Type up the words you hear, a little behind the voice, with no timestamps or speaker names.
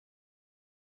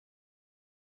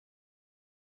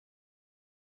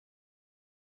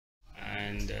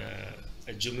and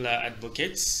a Joomla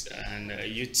advocate and a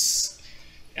youth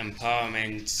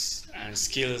empowerment and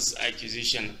skills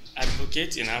acquisition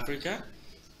advocate in Africa,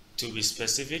 to be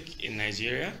specific, in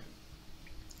Nigeria.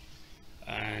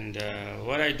 And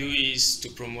what I do is to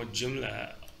promote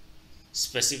Joomla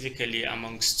specifically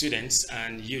among students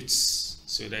and youths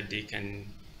so that they can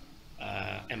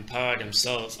empower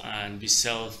themselves and be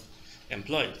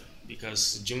self-employed,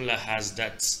 because Joomla has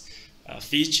that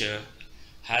feature,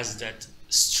 has that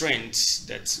strength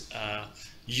that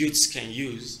youths can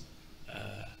use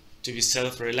to be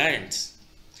self-reliant.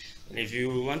 And if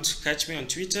you want to catch me on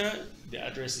Twitter, the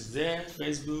address is there,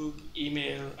 Facebook,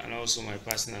 email, and also my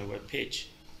personal webpage.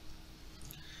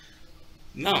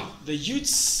 Now, the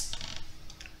youths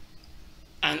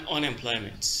and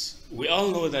unemployment. We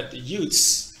all know that the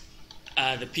youths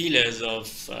are the pillars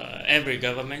of every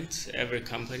government, every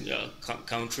company,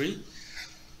 country.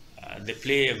 They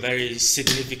play a very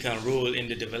significant role in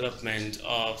the development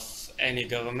of any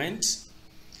government.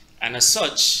 And as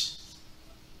such,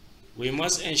 we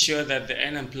must ensure that the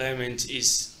unemployment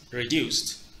is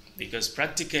reduced, because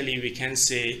practically we can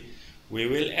say we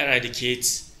will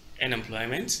eradicate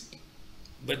unemployment,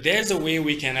 but there's a way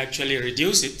we can actually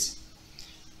reduce it.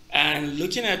 And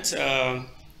looking at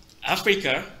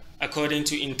Africa, according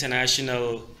to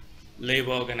International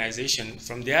Labour Organization,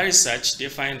 from their research, they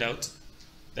find out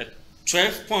that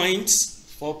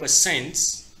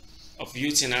 12.4% of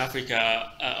youth in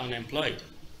Africa are unemployed.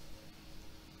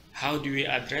 How do we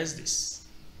address this?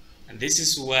 And this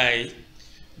is why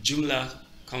Joomla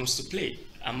comes to play,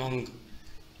 among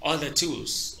other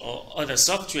tools or other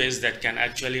softwares that can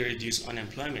actually reduce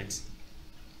unemployment.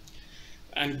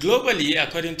 And globally,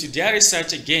 according to their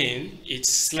research again, it's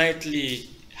slightly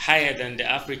higher than the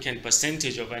African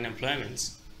percentage of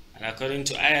unemployment. And according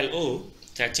to ILO,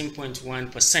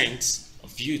 13.1%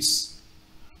 of youths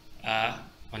are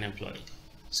unemployed.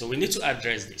 So we need to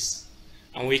address this.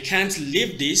 And we can't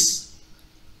leave this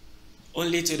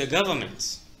only to the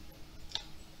government,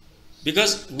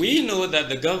 because we know that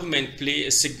the government plays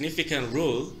a significant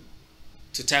role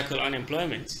to tackle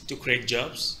unemployment, to create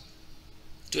jobs,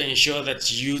 to ensure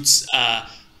that youths are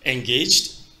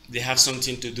engaged, they have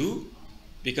something to do.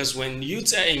 Because when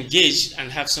youths are engaged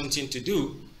and have something to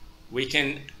do, we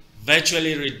can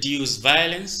virtually reduce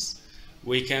violence,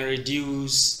 we can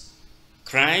reduce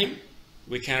crime,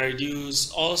 we can reduce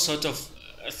all sorts of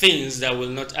things that will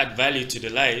not add value to the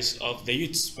lives of the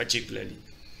youths particularly.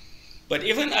 But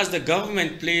even as the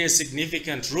government plays a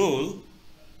significant role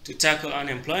to tackle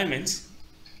unemployment,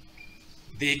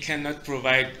 they cannot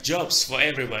provide jobs for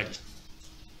everybody.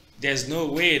 There's no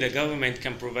way the government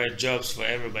can provide jobs for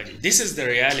everybody. This is the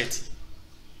reality.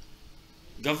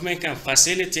 Government can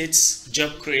facilitate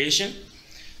job creation.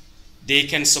 They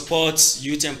can support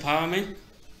youth empowerment.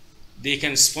 They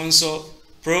can sponsor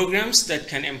programs that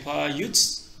can empower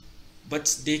youths,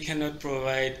 but they cannot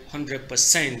provide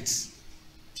 100%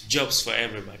 jobs for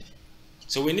everybody.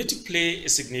 So we need to play a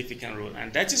significant role,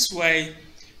 and that is why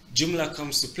Joomla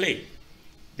comes to play,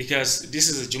 because this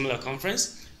is a Joomla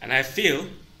conference, and I feel,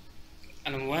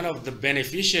 and I'm one of the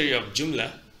beneficiaries of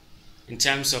Joomla in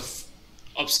terms of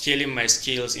upscaling my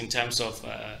skills, in terms of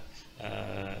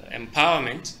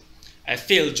empowerment. I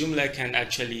feel Joomla can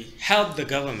actually help the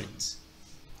government,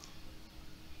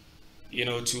 you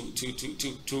know,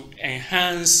 to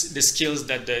enhance the skills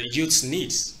that the youth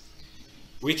needs.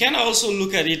 We can also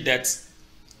look at it that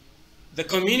the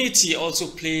community also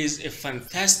plays a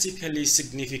fantastically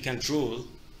significant role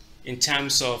in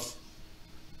terms of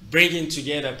bringing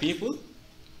together people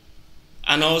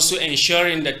and also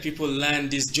ensuring that people learn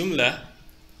this Joomla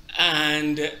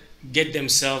and get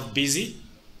themselves busy,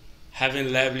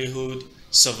 having livelihood,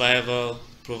 survival,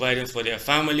 providing for their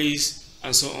families,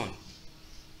 and so on.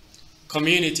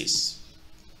 Communities.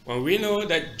 When we know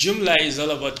that Joomla is all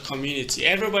about community,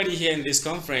 everybody here in this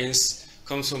conference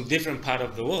comes from different parts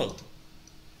of the world.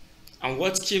 And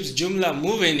what keeps Joomla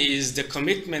moving is the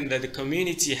commitment that the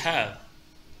community have.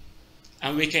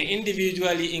 And we can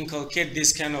individually inculcate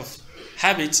this kind of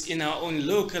habits in our own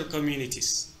local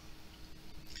communities.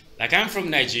 Like, I'm from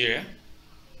Nigeria,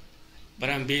 but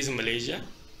I'm based in Malaysia.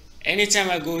 Anytime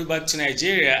I go back to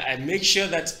Nigeria, I make sure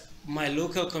that my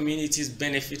local communities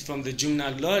benefit from the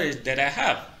Joomla knowledge that I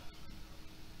have.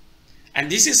 And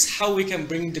this is how we can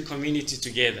bring the community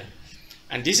together.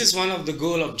 And this is one of the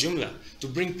goals of Joomla, to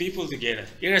bring people together,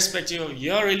 irrespective of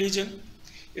your religion,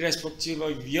 irrespective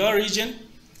of your region,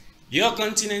 your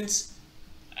continent,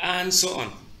 and so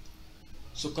on.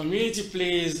 So community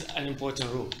plays an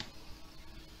important role.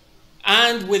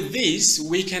 And with this,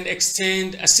 we can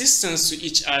extend assistance to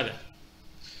each other.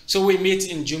 So we meet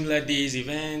in Joomla Days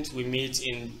event, we meet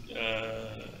in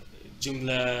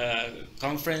Joomla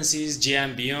conferences, JAB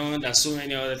and beyond, and so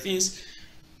many other things.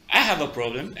 I have a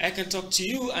problem. I can talk to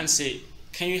you and say,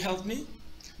 can you help me?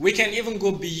 We can even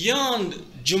go beyond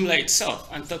Joomla itself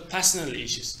and talk personal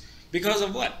issues. Because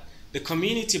of what? The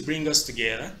community brings us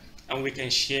together and we can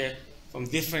share from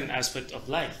different aspects of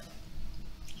life.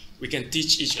 We can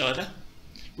teach each other.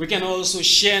 We can also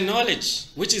share knowledge,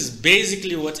 which is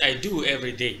basically what I do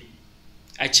every day.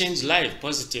 I change life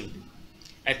positively.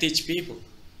 I teach people.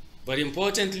 But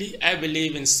importantly, I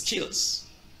believe in skills.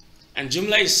 And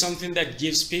Joomla is something that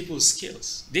gives people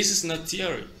skills. This is not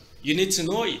theory. You need to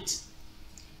know it.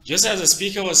 Just as the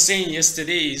speaker was saying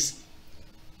yesterday, is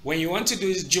when you want to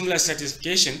do Joomla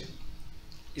certification,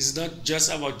 it's not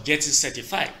just about getting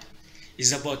certified.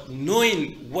 It's about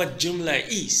knowing what Joomla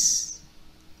is.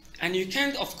 And you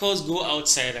can't, of course, go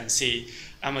outside and say,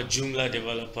 I'm a Joomla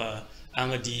developer, I'm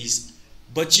a this,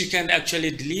 but you can actually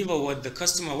deliver what the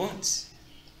customer wants.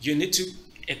 You need to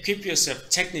equip yourself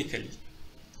technically,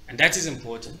 and that is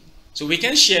important. So we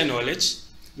can share knowledge,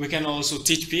 we can also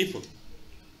teach people.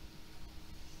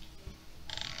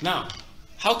 Now,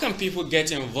 how can people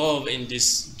get involved in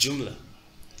this Joomla?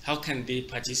 How can they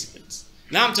participate?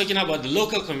 Now I'm talking about the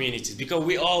local communities, because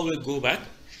we all will go back.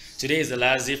 Today is the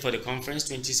last day for the conference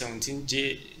 2017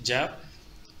 JAB.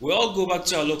 We all go back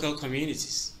to our local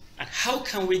communities. And how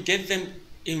can we get them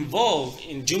involved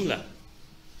in Joomla?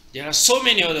 There are so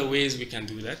many other ways we can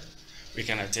do that. We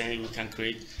can attend, we can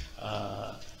create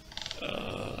an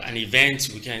event,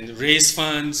 we can raise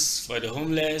funds for the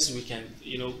homeless, we can,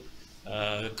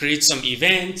 create some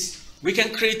events. We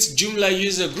can create Joomla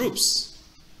user groups.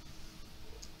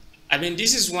 I mean,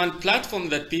 this is one platform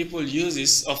that people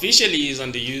use, officially is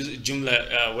on the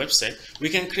Joomla website. We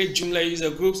can create Joomla user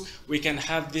groups. We can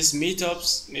have these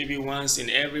meetups maybe once in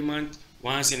every month,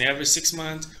 once in every 6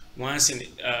 months, once in,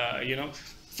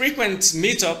 frequent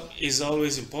meetup is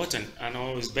always important and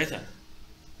always better.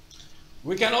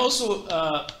 We can also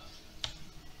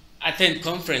attend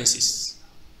conferences.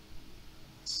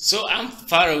 So I'm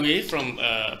far away from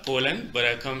Poland, but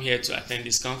I come here to attend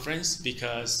this conference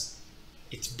because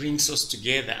it brings us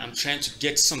together. I'm trying to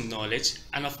get some knowledge.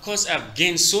 And of course, I've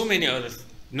gained so many other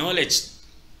knowledge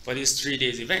for this 3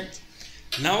 days event.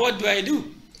 Now what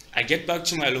do? I get back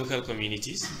to my local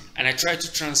communities and I try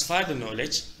to transfer the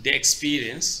knowledge, the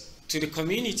experience to the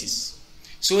communities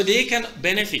so they can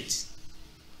benefit.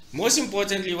 Most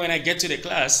importantly, when I get to the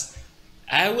class,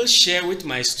 I will share with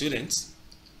my students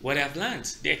what I've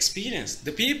learned, the experience,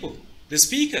 the people, the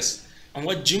speakers, and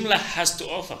what Joomla has to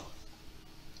offer.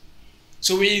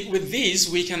 So with this,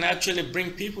 we can actually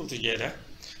bring people together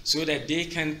so that they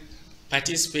can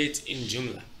participate in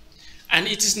Joomla. And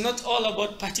it is not all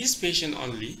about participation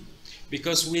only,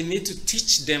 because we need to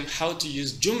teach them how to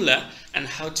use Joomla and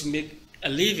how to make a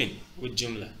living with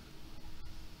Joomla.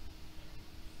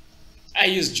 I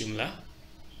use Joomla,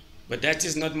 but that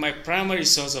is not my primary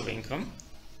source of income.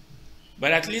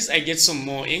 But at least I get some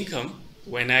more income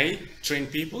when I train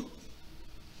people,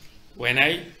 when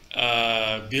I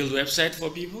build website for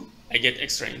people, I get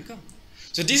extra income.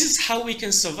 So this is how we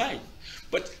can survive.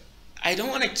 But I don't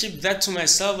want to keep that to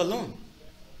myself alone.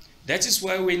 That is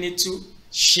why we need to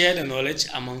share the knowledge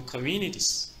among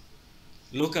communities,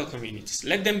 local communities.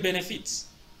 Let them benefit.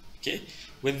 Okay?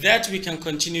 With that, we can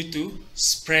continue to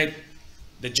spread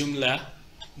the Joomla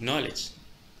knowledge.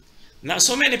 Now,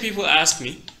 so many people ask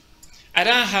me, I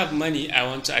don't have money, I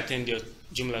want to attend your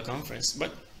Joomla conference.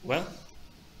 But, well,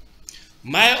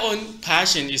 my own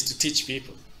passion is to teach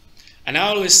people. And I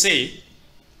always say,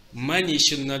 money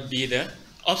should not be the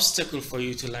obstacle for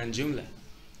you to learn Joomla.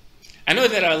 I know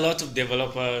there are a lot of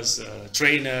developers,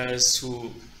 trainers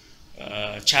who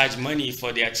charge money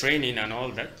for their training and all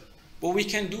that. But we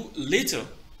can do little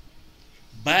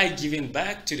by giving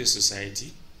back to the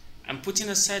society and putting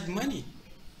aside money.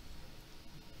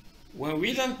 When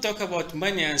we don't talk about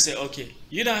money and say, okay,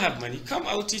 you don't have money, come,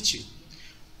 I'll teach you.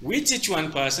 We teach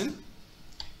one person,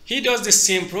 he does the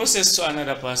same process to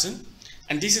another person,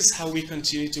 and this is how we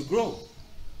continue to grow.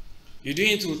 You're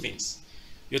doing two things.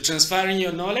 You're transferring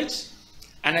your knowledge,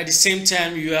 and at the same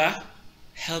time, you are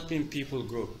helping people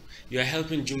grow. You are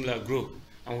helping Joomla grow.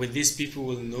 And with this, people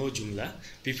will know Joomla,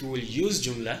 people will use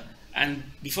Joomla, and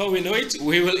before we know it,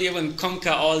 we will even conquer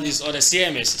all these other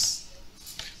CMSs.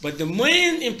 But the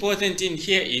main important thing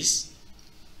here is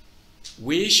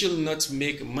we should not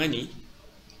make money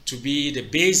to be the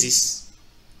basis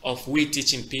of we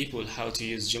teaching people how to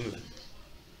use Joomla.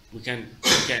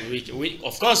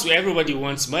 Of course, everybody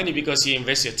wants money because you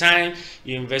invest your time,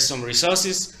 you invest some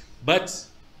resources, but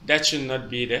that should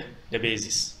not be the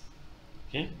basis.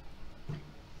 Okay.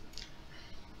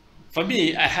 For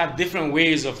me, I have different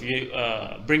ways of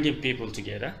bringing people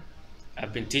together.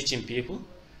 I've been teaching people,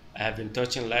 I have been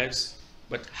touching lives,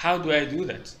 but how do I do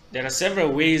that? There are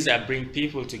several ways I bring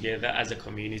people together as a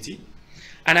community.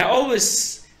 And I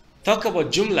always talk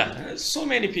about Joomla. So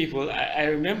many people, I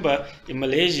remember in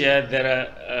Malaysia, there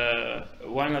are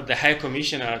one of the High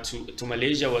Commissioner to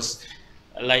Malaysia was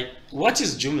like, what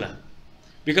is Joomla?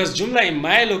 Because Joomla in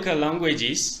my local language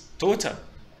is total.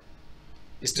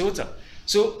 It's total.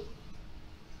 So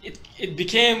it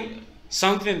became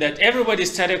something that everybody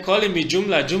started calling me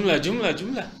Joomla, Joomla, Joomla,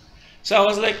 Joomla. So I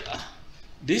was like,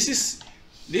 this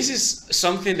is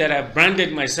something that I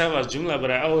branded myself as Joomla,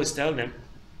 but I always tell them,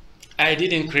 I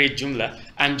didn't create Joomla.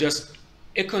 I'm just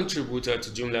a contributor to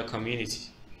Joomla community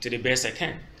to the best I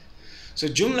can. So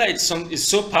Joomla is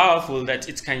so powerful that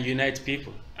it can unite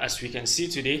people. As we can see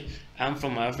today, I'm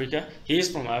from Africa,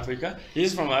 he's from Africa,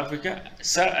 he's from Africa.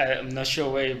 So I'm not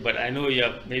sure where, but I know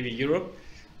you're maybe Europe.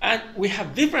 And we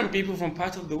have different people from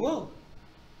part of the world.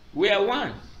 We are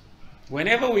one.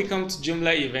 Whenever we come to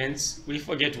Joomla events, we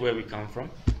forget where we come from.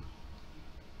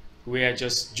 We are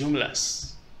just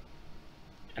Joomlas.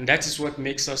 And that is what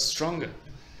makes us stronger.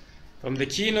 From the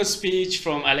keynote speech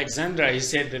from Alexandra, he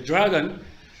said the dragon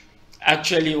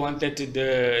actually wanted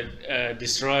to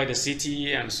destroy the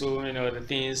city and so many other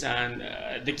things. And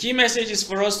the key message is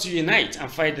for us to unite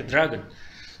and fight the dragon.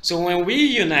 So when we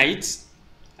unite,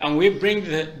 and we bring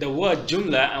the word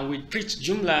Joomla, and we preach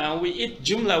Joomla, and we eat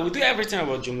Joomla, we do everything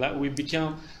about Joomla, we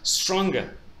become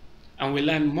stronger, and we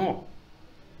learn more,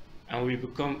 and we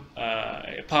become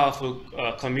a powerful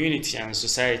community and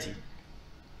society.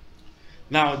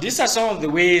 Now, these are some of the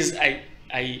ways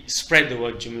I spread the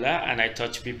word Joomla, and I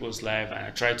touch people's lives, and I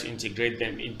try to integrate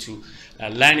them into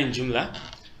learning Joomla.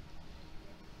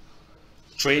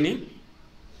 Training,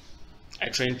 I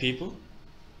train people.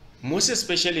 Most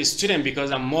especially students,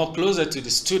 because I'm more closer to the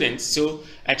students, so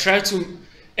I try to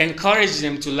encourage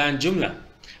them to learn Joomla.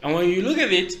 And when you look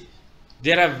at it,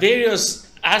 there are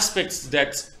various aspects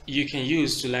that you can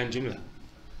use to learn Joomla.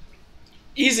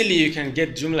 Easily you can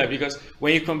get Joomla, because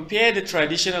when you compare the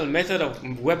traditional method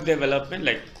of web development,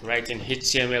 like writing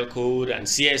HTML code and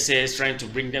CSS, trying to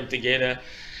bring them together,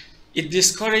 it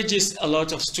discourages a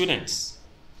lot of students.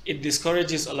 It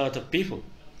discourages a lot of people.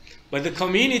 But the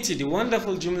community, the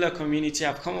wonderful Joomla community,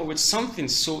 have come up with something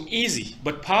so easy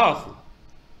but powerful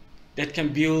that can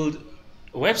build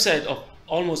a website of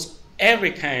almost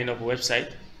every kind of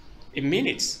website in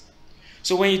minutes.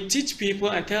 So when you teach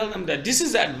people and tell them that this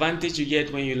is the advantage you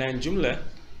get when you learn Joomla,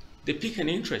 they pick an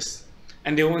interest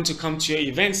and they want to come to your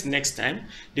events next time.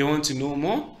 They want to know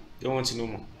more. They want to know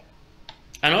more.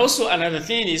 And also another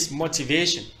thing is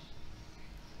motivation.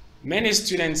 Many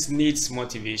students need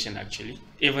motivation actually.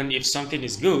 Even if something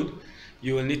is good,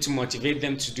 you will need to motivate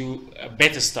them to do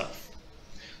better stuff.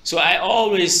 So I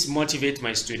always motivate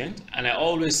my students, and I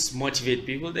always motivate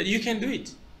people that you can do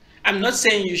it. I'm not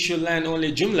saying you should learn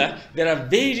only Joomla. There are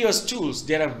various tools,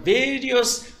 there are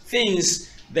various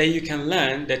things that you can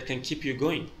learn that can keep you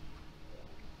going.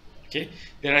 Okay?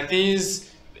 There are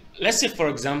things, let's say for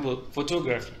example,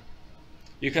 photography.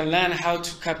 You can learn how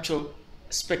to capture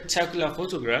spectacular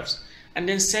photographs and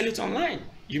then sell it online.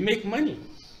 You make money.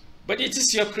 But it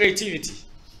is your creativity.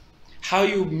 How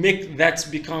you make that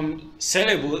become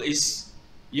sellable is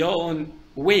your own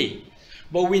way.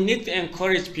 But we need to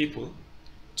encourage people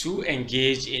to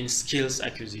engage in skills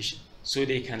acquisition so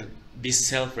they can be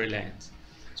self-reliant.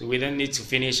 So we don't need to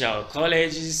finish our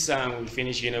colleges and we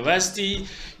finish university.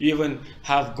 You even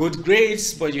have good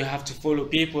grades, but you have to follow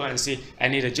people and say, I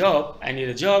need a job, I need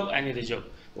a job, I need a job.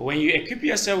 But when you equip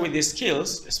yourself with these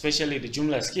skills, especially the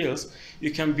Joomla skills,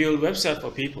 you can build websites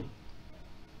for people.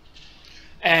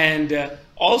 And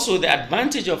also the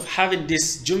advantage of having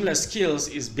these Joomla skills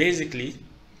is basically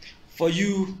for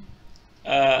you,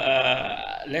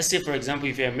 let's say for example,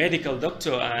 if you're a medical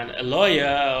doctor and a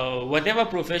lawyer or whatever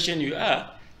profession you are,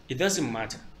 it doesn't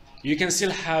matter. You can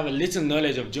still have a little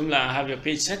knowledge of Joomla and have your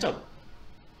page set up.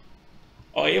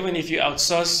 Or even if you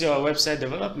outsource your website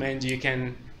development, you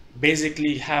can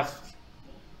basically have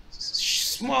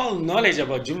small knowledge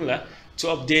about Joomla to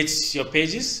update your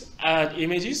pages, add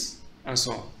images, and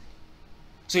so on.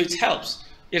 So it helps,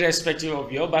 irrespective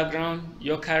of your background,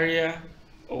 your career,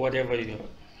 or whatever you do.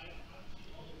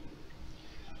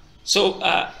 So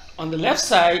on the left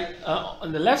side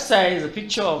is a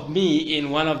picture of me in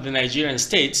one of the Nigerian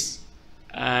states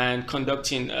and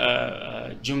conducting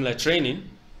Joomla training.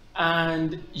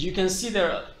 And you can see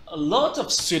there are a lot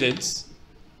of students,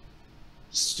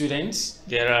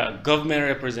 there are government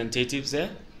representatives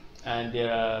there, and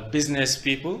there are business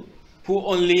people, who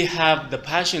only have the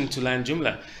passion to learn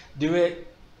Joomla, there were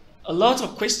a lot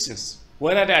of questions.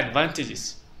 What are the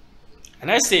advantages?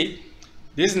 And I say,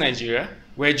 this is Nigeria,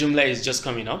 where Joomla is just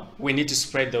coming up. We need to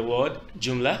spread the word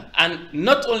Joomla, and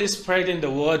not only spreading the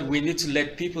word, we need to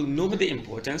let people know the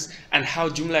importance and how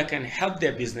Joomla can help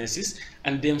their businesses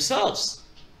and themselves.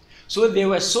 So they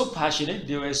were so passionate,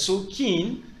 they were so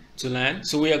keen to learn.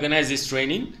 So we organized this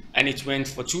training, and it went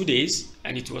for 2 days,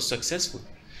 and it was successful.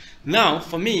 Now,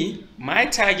 for me, my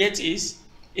target is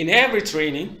in every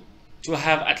training to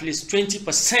have at least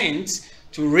 20%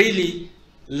 to really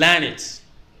learn it.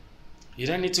 You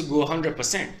don't need to go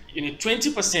 100%. You need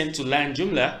 20% to learn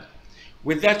Joomla.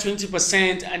 With that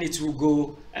 20%, and it will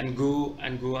go and go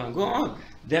and go and go on.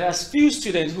 There are few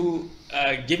students who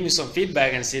give me some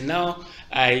feedback and say, now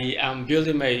I am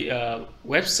building my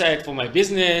website for my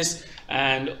business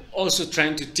and also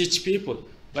trying to teach people.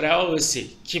 But I always say,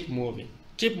 keep moving,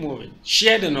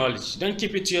 share the knowledge, don't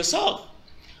keep it to yourself.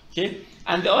 Okay?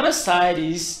 And the other side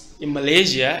is in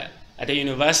Malaysia at a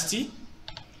university,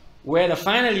 where the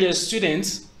final year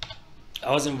students,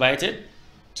 I was invited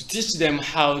to teach them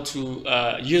how to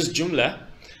use Joomla.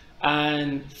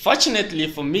 And fortunately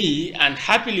for me, and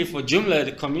happily for Joomla,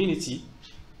 the community,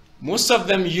 most of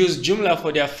them use Joomla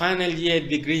for their final year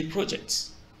degree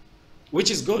projects,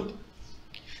 which is good.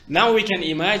 Now we can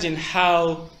imagine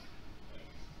how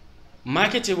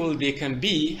marketable they can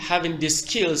be having these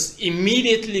skills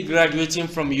immediately graduating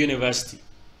from university.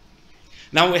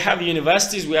 Now we have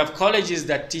universities, we have colleges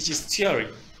that teaches theory,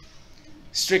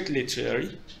 strictly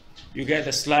theory. You get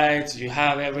the slides, you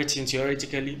have everything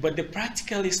theoretically, but the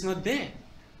practical is not there.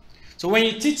 So when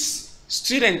you teach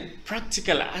students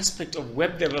practical aspect of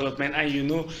web development, and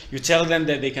you tell them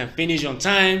that they can finish on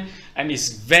time, and it's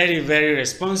very, very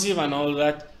responsive and all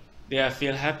that, they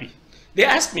feel happy. They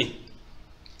ask me,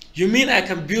 you mean I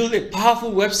can build a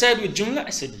powerful website with Joomla? I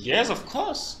said, yes, of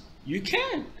course, you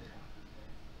can.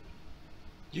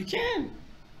 You can.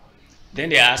 Then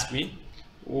they ask me,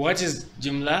 what is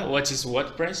Joomla? What is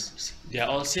WordPress? They are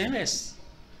all CMS.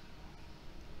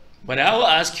 But I will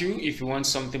ask you, if you want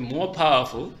something more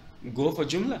powerful, go for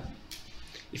Joomla.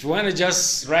 If you want to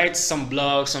just write some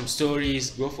blogs, some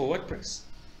stories, go for WordPress.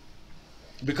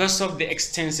 Because of the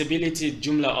extensibility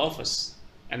Joomla offers,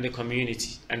 and the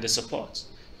community, and the support.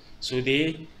 So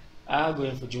they are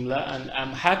going for Joomla, and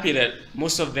I'm happy that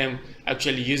most of them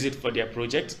actually use it for their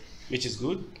project, which is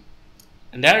good.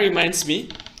 And that reminds me,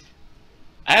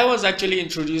 I was actually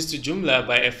introduced to Joomla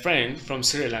by a friend from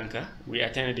Sri Lanka. We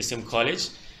attended the same college,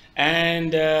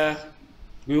 and I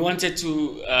wanted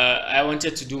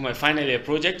to do my final year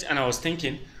project, and I was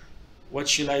thinking, what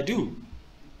should I do?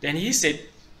 Then he said,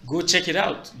 go check it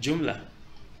out, Joomla.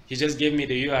 He just gave me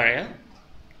the URL.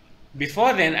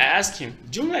 Before then, I asked him,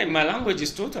 Joomla in my language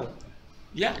is total.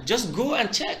 Yeah, just go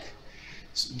and check.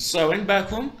 So I went back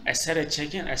home, I started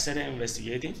checking, I started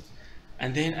investigating,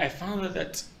 and then I found out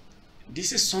that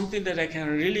this is something that I can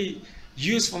really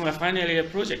use for my final year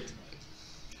project.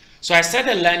 So I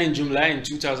started learning Joomla in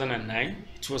 2009.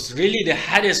 It was really the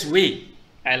hardest way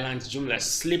I learned Joomla.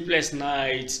 Sleepless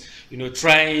nights,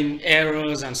 trying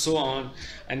errors and so on.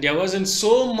 And there wasn't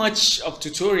so much of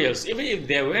tutorials. Even if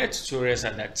there were tutorials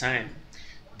at that time,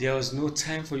 there was no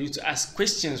time for you to ask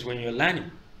questions when you're learning.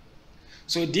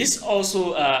 So this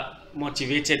also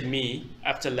motivated me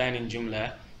after learning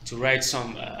Joomla to write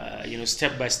some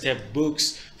step-by-step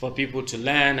books for people to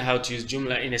learn how to use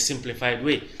Joomla in a simplified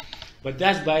way. But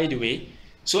that's by the way.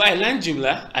 So I learned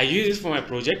Joomla, I used it for my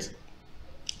project,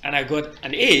 and I got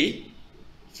an A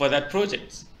for that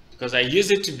project because I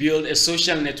used it to build a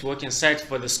social networking site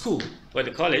for the school, for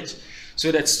the college,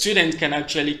 so that students can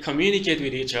actually communicate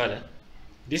with each other.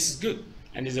 This is good,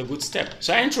 and it's a good step.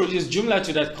 So I introduced Joomla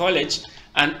to that college,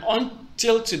 and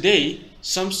until today,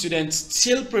 some students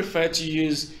still prefer to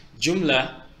use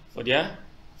Joomla for their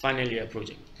final year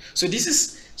project. So this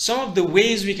is some of the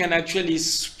ways we can actually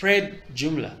spread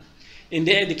Joomla. In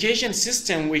the education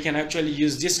system, we can actually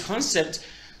use this concept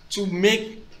to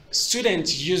make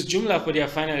students use Joomla for their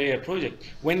final year project.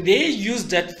 When they use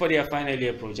that for their final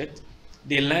year project,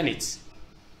 they learn it.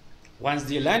 Once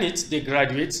they learn it, they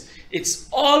graduate. It's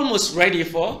almost ready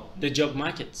for the job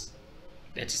market.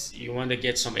 That is, you want to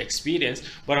get some experience,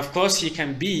 but of course he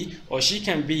can be or she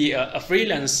can be a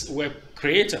freelance web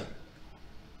creator.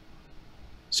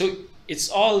 So it's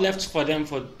all left for them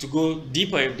to go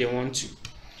deeper if they want to.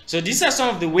 So these are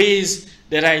some of the ways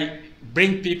that I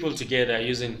bring people together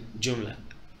using Joomla.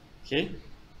 Okay,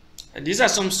 and these are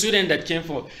some students that came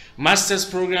for master's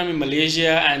program in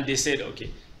Malaysia, and they said, okay,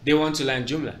 they want to learn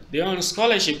Joomla. They are on a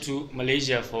scholarship to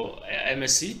Malaysia for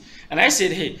MSc, And I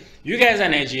said, hey, you guys are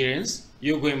Nigerians,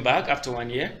 you're going back after 1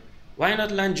 year. Why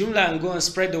not learn Joomla and go and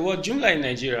spread the word Joomla in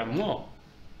Nigeria more?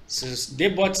 So they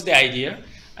bought the idea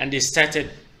and they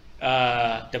started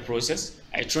the process.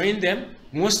 I trained them.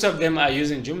 Most of them are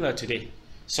using Joomla today.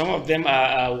 Some of them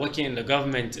are working in the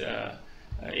government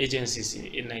agencies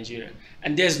in Nigeria.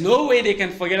 And there's no way they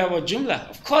can forget about Joomla.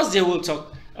 Of course they will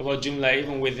talk about Joomla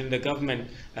even within the government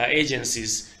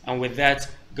agencies. And with that,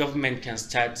 government can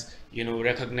start, you know,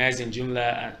 recognizing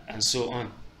Joomla and so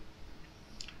on.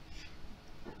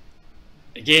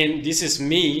 Again, this is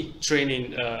me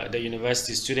training the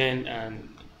university student and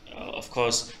of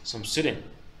course some student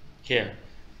here.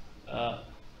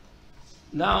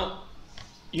 Now,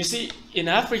 you see, in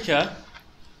Africa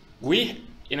we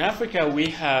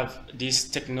have this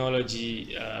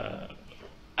technology.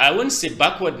 I wouldn't say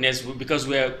backwardness because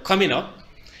we're coming up.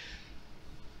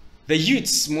 The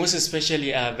youths, most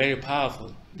especially, are very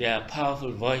powerful. They are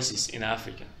powerful voices in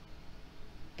Africa,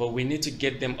 but we need to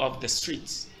get them off the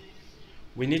streets.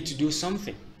 We need to do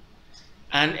something.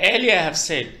 And earlier I have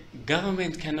said,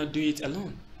 government cannot do it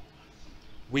alone.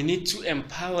 We need to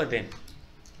empower them.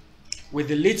 With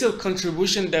the little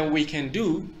contribution that we can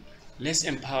do, let's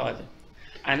empower them.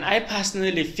 And I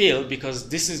personally feel, because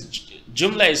this is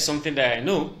Joomla is something that I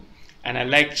know and I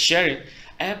like sharing,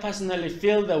 I personally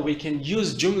feel that we can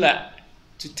use Joomla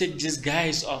to take these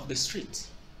guys off the street.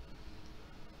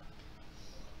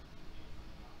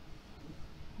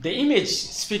 The image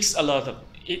speaks a lot.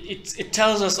 It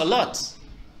tells us a lot,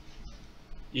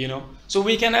 you know. So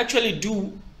we can actually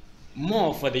do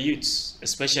more for the youths,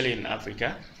 especially in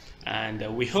Africa.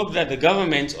 And we hope that the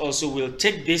government also will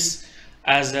take this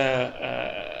as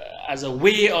a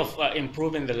way of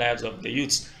improving the lives of the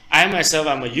youths. I myself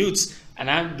am a youth, and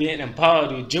I'm being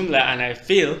empowered with Joomla, and I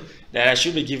feel that I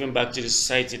should be giving back to the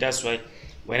society. That's why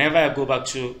whenever I go back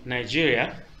to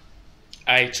Nigeria,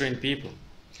 I train people.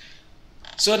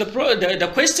 So the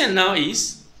question now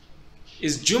is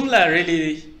Joomla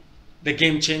really the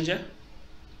game changer?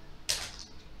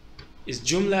 Is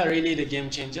Joomla really the game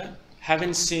changer?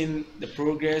 Having seen the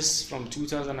progress from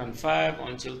 2005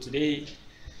 until today,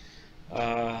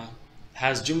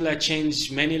 has Joomla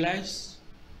changed many lives?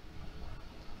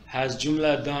 Has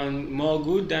Joomla done more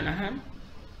good than harm?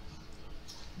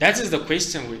 That is the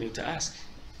question we need to ask.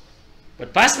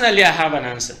 But personally, I have an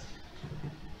answer.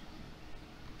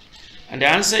 And the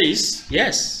answer is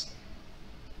yes.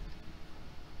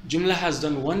 Joomla has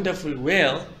done wonderfully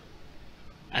well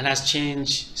and has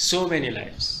changed so many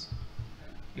lives,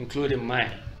 including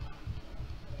mine.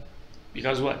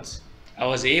 Because what? I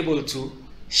was able to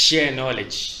share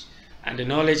knowledge, and the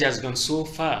knowledge has gone so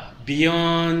far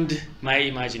beyond my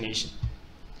imagination.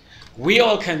 We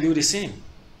all can do the same.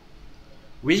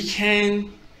 We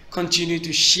can continue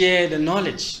to share the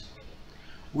knowledge.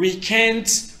 We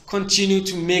can't continue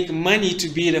to make money to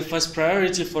be the first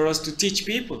priority for us to teach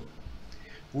people.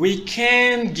 We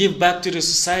can give back to the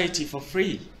society for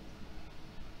free.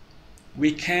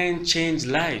 We can change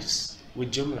lives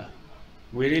with Joomla.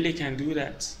 We really can do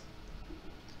that.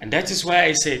 And that is why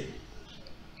I said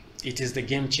it is the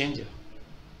game changer.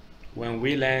 When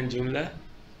we learn Joomla,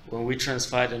 when we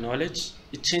transfer the knowledge,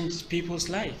 it changes people's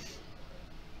life.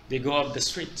 They go up the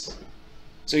streets.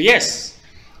 So yes,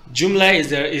 Joomla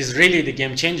is really the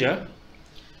game changer.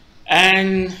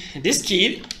 And this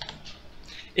kid,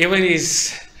 even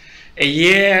is a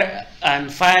year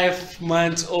and 5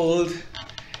 months old,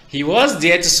 he was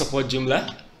there to support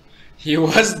Joomla. He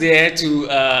was there to,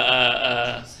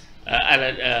 I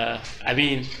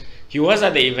mean, he was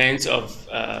at the event of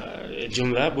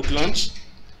Joomla book launch.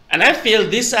 And I feel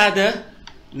these are the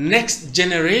next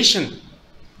generation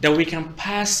that we can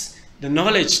pass the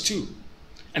knowledge to,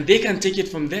 and they can take it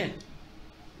from there.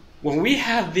 When we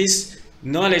have this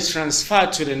knowledge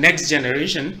transferred to the next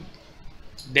generation,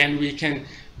 then we can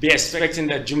be expecting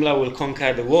that Joomla will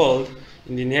conquer the world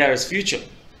in the nearest future.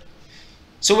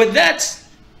 So with that,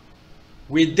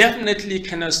 we definitely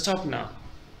cannot stop now.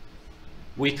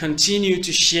 We continue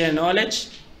to share knowledge.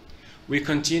 We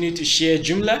continue to share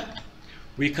Joomla.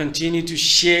 We continue to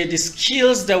share the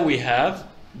skills that we have,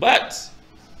 but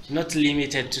not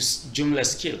limited to Joomla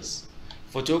skills.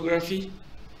 Photography,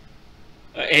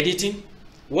 editing,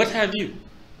 what have you.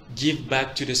 Give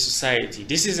back to the society.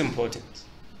 This is important.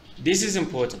 This is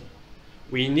important.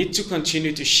 We need to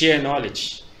continue to share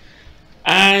knowledge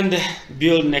and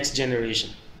build next generation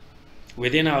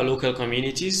within our local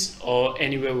communities or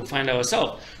anywhere we find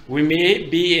ourselves. We may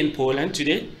be in Poland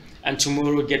today and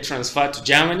tomorrow get transferred to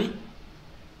Germany.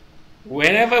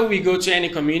 Whenever we go to any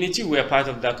community, we are part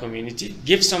of that community.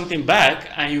 Give something back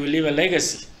and you will leave a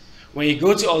legacy. When you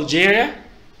go to Algeria,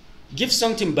 Give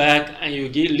something back and you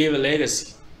leave a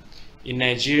legacy. In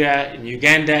Nigeria, in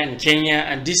Uganda, in Kenya,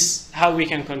 and this is how we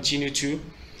can continue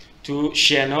to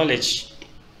share knowledge.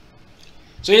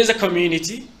 So here's a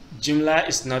community. Joomla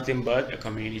is nothing but a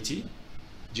community.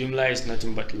 Joomla is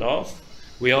nothing but love.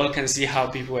 We all can see how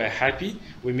people are happy.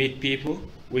 We meet people,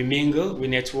 we mingle, we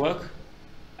network,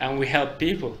 and we help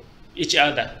people, each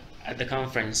other at the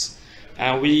conference.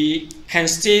 And we can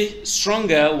stay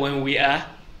stronger when we are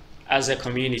as a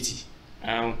community.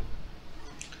 I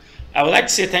would like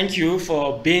to say thank you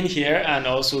for being here and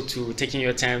also to taking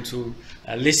your time to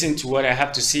listen to what I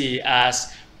have to say,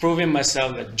 as proving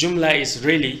myself that Joomla is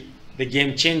really the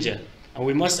game changer, and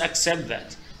we must accept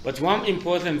that. But one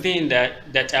important thing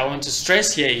that I want to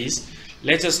stress here is,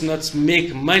 let us not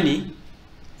make money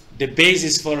the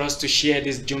basis for us to share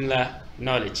this Joomla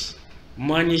knowledge.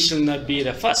 Money should not be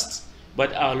the first,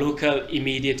 but our local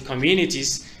immediate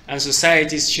communities and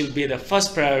societies should be the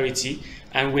first priority.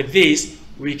 And with this,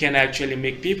 we can actually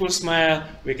make people smile,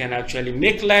 we can actually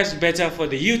make lives better for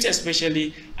the youth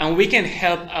especially, and we can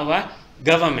help our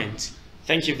government.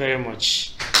 Thank you very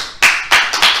much.